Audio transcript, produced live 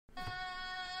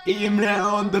Imre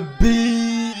on the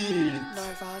beat.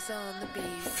 Norvaza on the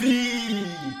beat. Feet.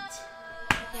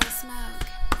 Yeah, smoke.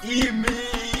 Imre.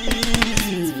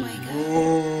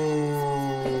 Oh.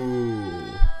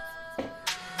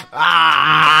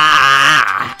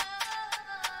 Ah.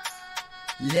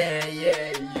 Yeah,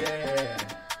 yeah, yeah.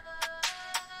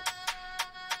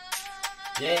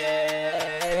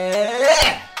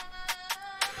 Yeah.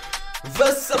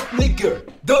 What's up, nigger?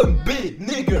 Don't be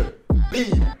nigger. Be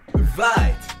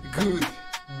white.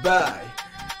 Goodbye.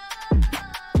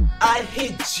 I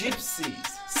hate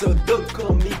gypsies, so don't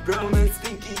call me brown and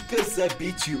stinky, cause I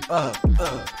beat you up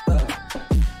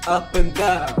and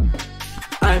down.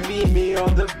 I'm Imre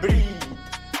on the beat,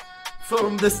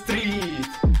 from the street.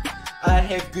 I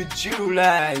have good Jew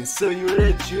lines, so you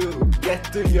let you get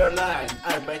to your line.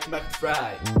 Arbeit macht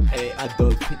frei. Hey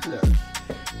Adolf Hitler.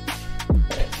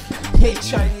 Hey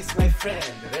Chinese my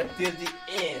friend, rap till the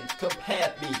end, come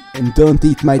help me. And don't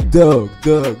eat my dog.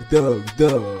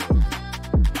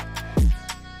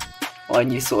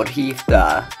 Annyiszor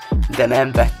hívtál, de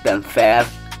nem vettem fel,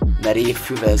 mert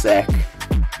évfüvezek.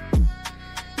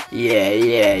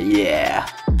 Yeah.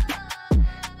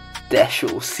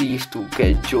 Tesó, szívtunk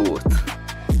egy Joe-t.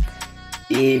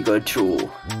 Ég a Joe,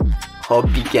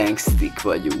 habbi gangstik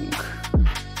vagyunk.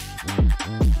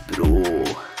 Bro,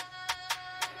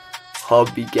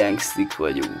 habbi gangstik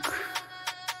vagyunk.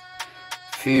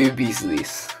 Fő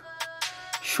biznisz,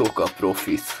 sok a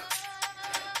profit.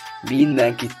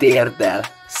 Mindenki térdel,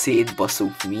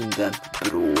 szétbaszunk mindent,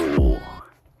 bro.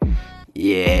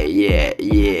 Yeah.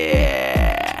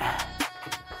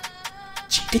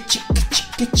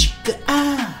 Chicka,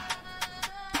 ah.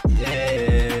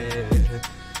 Yeah.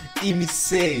 Imre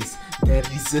says, there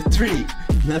is a tree.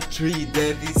 Not tree,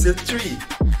 there is a tree.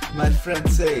 My friend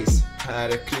says,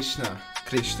 Hare Krishna,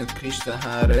 Krishna Krishna,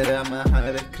 Hare Rama,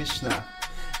 Hare Krishna.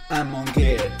 I'm on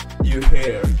gear, you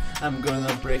hear, I'm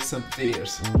gonna break some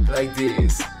tears, like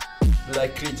this,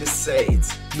 like Kritya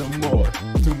says, no more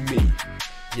to me,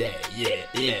 yeah.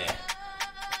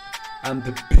 I'm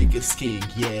the biggest king,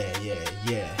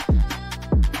 yeah.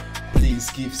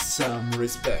 Please give some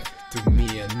respect to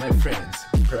me and my friends,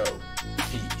 bro,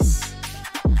 peace.